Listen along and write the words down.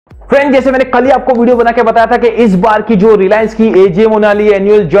Friend, जैसे मैंने कल ही आपको वीडियो बना के बताया था कि इस बार की जो रिलायंस की एजीएम होने वाली है,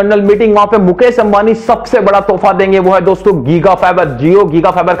 एनुअल जनरल मीटिंग, वहां पे मुकेश अंबानी सबसे बड़ा तोहफा देंगे। वो है दोस्तों गीगा फाइबर। जियो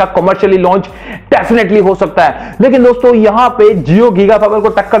गीगा फाइबर का कमर्शियली लॉन्च डेफिनेटली हो सकता है। लेकिन दोस्तों यहां पे जियो गीगा फाइबर को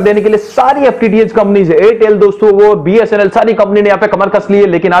टक्कर देने के लिए सारी एफटीटीएच कंपनीज, एयरटेल दोस्तों, वो बीएसएनएल, सारी कंपनी ने यहां पे कमर कस ली है।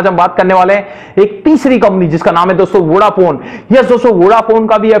 लेकिन आज हम बात करने वाले हैं एक तीसरी कंपनी जिसका नाम है दोस्तों वोडाफोन। यस दोस्तों, वोडाफोन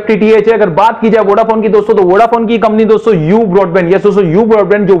का भी एफटीटीएच है। अगर बात की जाए वोडाफोन की दोस्तों, तो वोडाफोन की कंपनी दोस्तों यू ब्रॉडबैंड। यस दोस्तों, यू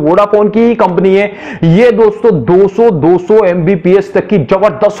ब्रॉडबैंड जो वोडाफोन की कंपनी है, ये दोस्तों 200 एमबीपीएस तक की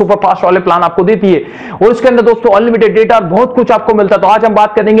जबरदस्त सुपरफास्ट वाले प्लान आपको देती है और इसके अंदर दोस्तों अनलिमिटेड डेटा और बहुत कुछ आपको मिलता है। तो आज हम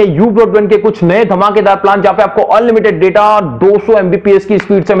बात करेंगे यू ब्रॉडबैंड के कुछ नए धमाकेदार प्लान जहां पे आपको अनलिमिटेड डेटा और 200 एमबीपीएस की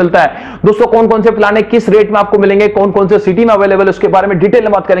स्पीड से मिलता है। दोस्तों कौन कौन से प्लान है, किस रेट में आपको मिलेंगे, कौन कौन से सिटी में अवेलेबल है, उसके बारे में डिटेल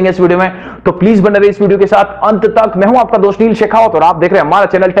में बात करेंगे इस वीडियो में। तो प्लीज बने रहिए इस वीडियो के साथ अंत तक। मैं हूं आपका दोस्त नील शेखावत और आप देख रहे हैं हमारा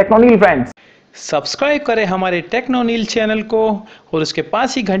चैनल टेक्नो नील। फ्रेंड्स, सब्सक्राइब करें हमारे टेक्नो नील चैनल को और उसके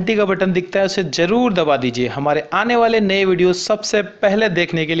पास ही घंटी का बटन दिखता है, उसे जरूर दबा दीजिए हमारे आने वाले नए वीडियो सबसे पहले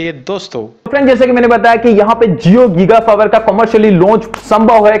देखने के लिए। दोस्तों फ्रेंड, जैसे कि मैंने बताया कि यहां पे जियो गीगा फाइबर का कमर्शियली लॉन्च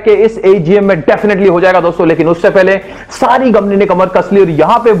संभव है कि इस एजीएम में डेफिनेटली हो जाएगा दोस्तों। लेकिन उससे पहले सारी कंपनी ने कमर कस ली और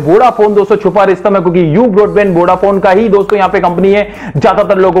यहां पे वोडाफोन दोस्तों छुपा रिश्ता है, क्योंकि यू ब्रॉडबैंड वोडाफोन का ही दोस्तों यहां पे कंपनी है।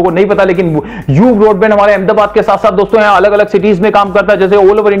 ज्यादातर लोगों को नहीं पता, लेकिन यू ब्रॉडबैंड हमारे अहमदाबाद के साथ साथ दोस्तों यहां अलग अलग सिटीज में काम करता है, जैसे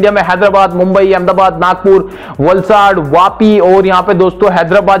ऑल ओवर इंडिया में हैदराबाद, मुंबई, अहमदाबाद, नागपुर, वलसाड, वापी और यहां पे दोस्तों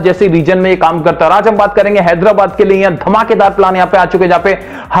हैदराबाद जैसे रीजन में ये काम करता है। आज हम बात करेंगे हैदराबाद के लिए। धमाकेदार प्लान यहां पे आ चुके हैं जहां पे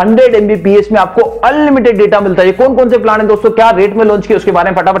 100 एमबीपीएस में आपको अनलिमिटेड डेटा मिलता है। कौन कौन से प्लान है दोस्तों, क्या रेट में लॉन्च किए, उसके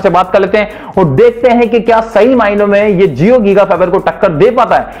बारे में फटाफट से बात कर लेते हैं और देखते हैं कि क्या सही मायनों में ये जियो गीगा फाइबर को टक्कर दे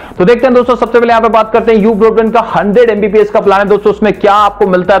पाता है। तो देखते हैं दोस्तों, सबसे पहले यहां पे बात करते हैं यू ब्रॉडबैंड का 100 एमबीपीएस का प्लान है दोस्तों। उसमें क्या आपको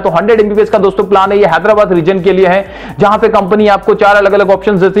मिलता है, तो 100 एमबीपीएस का दोस्तों प्लान है, ये हैदराबाद रीजन के लिए है, जहां पे कंपनी आपको 4 अलग अलग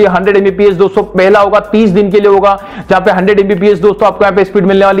ऑप्शन देती है। 100 एमबीपीएस दोस्तों पहला होगा 30 दिन के लिए होगा, जहां पे 100 एमबीपीएस दोस्तों आपको यहां पे स्पीड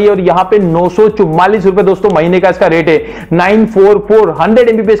मिलने वाली है और यहां पे 944 रुपए दोस्तों महीने का इसका रेट है। 944 100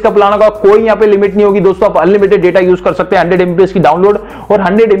 एमबीपीएस का प्लान होगा, कोई यहां पे लिमिट नहीं होगी दोस्तों, आप अनलिमिटेड डेटा यूज कर सकते हैं। 100 एमबीपीएस की डाउनलोड और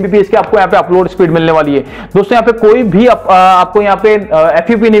 100 एमबीपीएस की आपको यहां पे अपलोड स्पीड मिलने वाली है दोस्तों। यहां पे कोई भी आपको यहां पे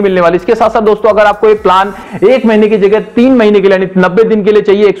एफयूपी नहीं मिलने वाली। इसके साथ साथ दोस्तों अगर आपको ये प्लान 1 महीने की जगह 3 महीने के लिए, 90 दिन के लिए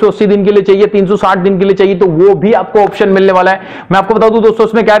चाहिए, 180 दिन के लिए चाहिए, 360 दिन के लिए चाहिए, तो वो भी आपको ऑप्शन मिलने वाला है। मैं आपको बता दूं दोस्तों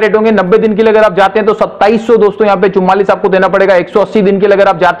उसमें क्या रेट होंगे। 90 दिन के लिए अगर आप जाते हैं तो 2700 दोस्तों यहां पे 44 आपको देना पड़ेगा। 180 दिन के लिए अगर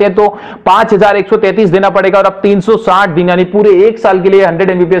आप जाते हैं तो 5133 देना पड़ेगा और आप 360 दिन यानी पूरे 1 साल के लिए 100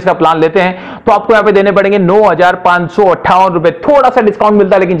 एमबीपीएस का प्लान लेते हैं तो आपको यहां पे देने पड़ेंगे 9558 रुपए। थोड़ा सा डिस्काउंट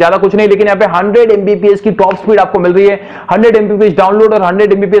मिलता है लेकिन ज्यादा कुछ नहीं। लेकिन यहां पे 100 एमबीपीएस की टॉप स्पीड आपको मिल रही है, 100 एमबीपीएस डाउनलोड और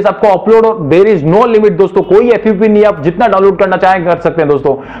 100 एमबीपीएस आपको अपलोड और देयर इज नो लिमिट दोस्तों, कोई एफयूपी नहीं, आप जितना डाउनलोड करना चाहें कर सकते हैं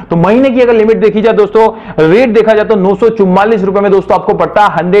दोस्तों। तो महीने की अगर लिमिट देखी जाए दोस्तों, रेट देखा जाए तो 944 रुपए में दोस्तों आपको पड़ता है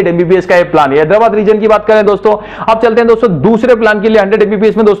 100 एमबीपीएस का ये प्लान। हैदराबाद रीजन की बात करें दोस्तों, अब चलते हैं दोस्तों दूसरे प्लान के लिए। 100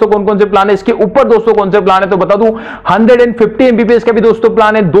 एमबीपीएस में दोस्तों कौन कौन से प्लान है, इसके ऊपर दोस्तों कौन से प्लान है तो बता दूं। 150 एमबीपीएस का भी दोस्तों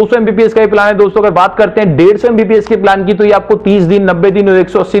प्लान है, 200 एमबीपीएस का भी प्लान है दोस्तों। अगर बात करते हैं 150 एमबीपीएस के प्लान की तो ये आपको 30 दिन, 90 दिन और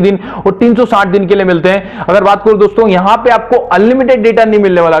 180 दिन और 360 दिन के लिए मिलते हैं। अगर बात करूं दोस्तों, यहां पे आपको अनलिमिटेड डेटा नहीं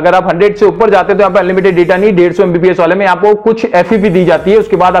मिलने वाला। अगर आप 100 से ऊपर जाते हैं तो यहां पे अनलिमिटेड डेटा नहीं, 150 एमबीपीएस वाले में आपको कुछ एफयूपी दी जाती है,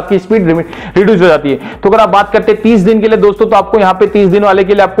 उसके बाद आपकी स्पीड रिड्यूस हो जाती है। तो अगर आप बात करते हैं 30 दिन के लिए दोस्तों, तो आपको यहां पे 30 दिन वाले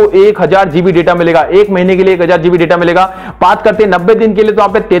के लिए आपको 1000 जीबी डेटा मिलेगा, 1 महीने के लिए 1000 जीबी डेटा मिलेगा। बात करते हैं 90 दिन के लिए तो यहां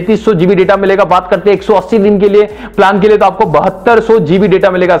पे 3300 जीबी डेटा मिलेगा। बात करते हैं 180 दिन के लिए प्लान के लिए तो आपको 7200 जीबी डेटा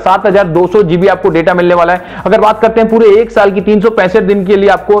मिलेगा, 7200 जीबी आपको डेटा मिलने वाला है। अगर बात करते हैं पूरे 1 साल की 365 दिन के लिए,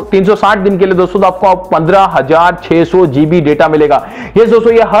 आपको 360 दिन के लिए दोस्तों तो आपको 15600 जीबी डेटा मिलेगा। ये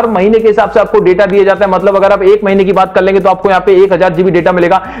दोस्तों ये हर महीने के हिसाब से आपको डेटा दिया जाता है, मतलब अगर आप 1 महीने की बात कर लेंगे तो आपको यहां पे 1000 जीबी डेटा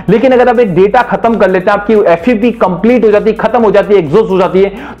मिलेगा। लेकिन अगर आप एक डेटा खत्म कर लेते हैं, आपकी एफयूपी कंप्लीट हो जाती है, खत्म हो जाती है, एग्जॉस्ट हो जाती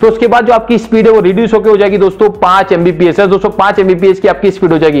है, तो उसके बाद जो आपकी स्पीड है वो रिड्यूस होकर हो जाएगी दोस्तों 5 एमबीपीएस है दोस्तों, 5 एमबीपीएस की आपकी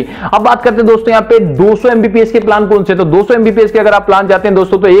स्पीड हो जाएगी। अब बात करते हैं दोस्तों यहां पे 200 एमबीपीएस के प्लान कौन से, तो 200 एमबीपीएस के अगर आप प्लान जाते हैं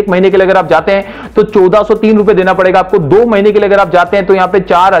दोस्तों तो 1 महीने के लिए अगर आप जाते हैं तो 1403 रुपए देना पड़ेगा आपको। 2 महीने के लिए अगर आप जाते हैं तो यहां पे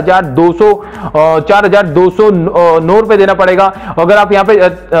 4209 रुपए देना पड़ेगा। अगर आप यहां पे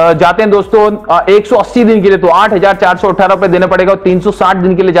जाते हैं दोस्तों 180 दिन के लिए तो 8418 रुपए देना पड़ेगा और 360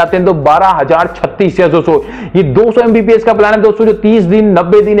 दिन के लिए जाते हैं तो 12036 है दोस्तों। ये 200 एमबीपीएस का प्लान है दोस्तों, जो 30 दिन,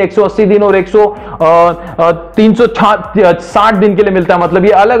 90 दिन, 180 दिन और 360 दिन के लिए मिलता है। मतलब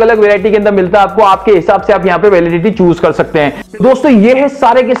ये अलग अलग वैरायटी के अंदर मिलता है आपको, आपके हिसाब से आप यहां पे वैलिडिटी चूज कर सकते हैं दोस्तों। ये है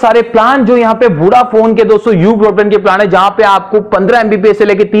सारे के सारे प्लान जो यहां पे वोडाफोन के दोस्तों यू ब्रॉडबैंड के प्लान है, जहां पे आपको 15 एमबीपीएस से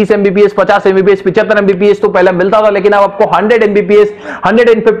लेकर 30 एमबीपीएस, 50 एमबीपीएस, 75 एमबीपीएस तो पहले मिलता था, लेकिन अब आपको 100 एमबीपीएस,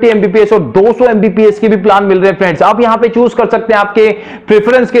 150 एमबीपीएस और 200 एमबीपीएस के भी प्लान मिल रहे हैं फ्रेंड्स। आप यहां पे चूज कर सकते हैं आपके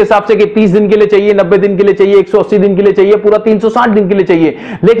प्रेफरेंस के हिसाब से कि 30 दिन के लिए चाहिए, 90 दिन के लिए चाहिए, 180 दिन के लिए चाहिए, पूरा 360 दिन के लिए चाहिए।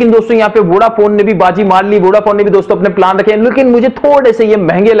 लेकिन दोस्तों यहां पे वोडाफोन ने भी बाजी मार ली। वोडाफोन ने भी दोस्तों अपने प्लान रखें, लेकिन मुझे थोड़े से ये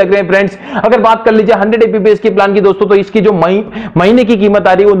महंगे लग रहे हैं फ्रेंड्स। अगर बात कर लीजिए 100 Mbps की प्लान की दोस्तों, तो इसकी जो महीने की कीमत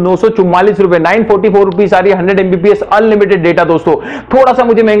आ रही है वो 944 रुपए, 944 रुपीस आ रही है 100 Mbps अनलिमिटेड डेटा दोस्तों। थोड़ा सा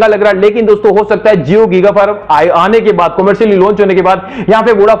मुझे महंगा लग रहा है, लेकिन दोस्तों हो सकता है जियो गीगा फाइबर आने के बाद, कमर्शियली लॉन्च होने के बाद यहां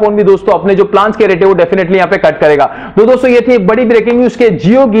पे वोडाफोन भी दोस्तों अपने जो प्लान्स के रेट है वो डेफिनेटली यहां पे कट करेगा। तो दोस्तों ये थी एक बड़ी ब्रेकिंग न्यूज के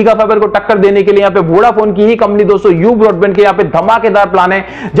जियो गीगा फाइबर को टक्कर देने के लिए यहां पे वोडाफोन की ही कंपनी दोस्तों यू ब्रॉडबैंड के यहां पे धमाकेदार प्लान है,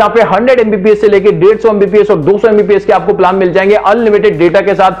 जहां पे 100 Mbps से लेकर 150 Mbps और 200 Mbps के आपको प्लान मिल जाएंगे अनलिमिटेड डेटा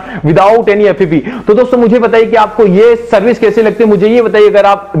के साथ विदाउट एनी एफपी। तो दोस्तों मुझे बताइए कि आपको ये सर्विस कैसे लगती है, मुझे ये बताइए। अगर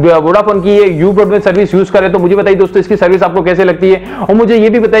आप वोडाफोन की ये यू ब्रॉडबैंड सर्विस यूज करें तो मुझे बताइए दोस्तों इसकी सर्विस आपको कैसे लगती है, और मुझे ये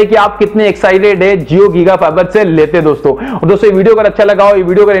भी बताइए कि आप कितने एक्साइटेड है जियो गीगा फाइबर से लेते दोस्तों। और दोस्तों ये वीडियो अगर अच्छा लगा हो, ये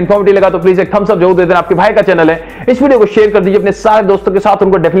वीडियो अगर इन्फॉर्मेटिव लगा तो प्लीज एक थम्स अप जरूर दे देना। आपके भाई का चैनल है, इस वीडियो को शेयर कर दीजिए अपने सारे दोस्तों के साथ,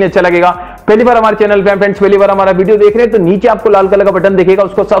 उनको डेफिनेटली अच्छा लगेगा। पहली बार हमारे चैनल पे फ्रेंड्स, पहली बार हमारा वीडियो देख रहे हैं तो नीचे आपको लाल कलर का बटन दिखेगा,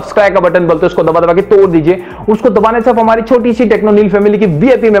 उसको सब्सक्राइब का बटन बोलते हैं, उसको दबा दबा के तोड़ दीजिए। उसको दबाने से आप हमारी छोटी सी टेक्नो नील फैमिली की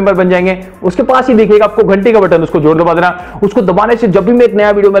वीआईपी मेंबर बन जाएंगे। उसके पास ही दिखेगा आपको घंटी का बटन, उसको जोर दबा देना। उसको दबाने से जब भी मैं एक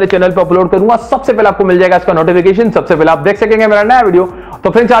नया वीडियो मेरे चैनल पर अपलोड करूंगा सबसे पहले आपको मिल जाएगा इसका नोटिफिकेशन, सबसे पहले आप देख सकेंगे मेरा नया वीडियो। तो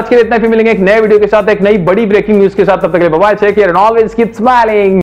फ्रेंड्स आज के लिए इतना ही, मिलेंगे एक नए वीडियो के साथ, एक नई बड़ी ब्रेकिंग न्यूज के साथ। तब तक के लिए bye bye, take care and always keep smiling.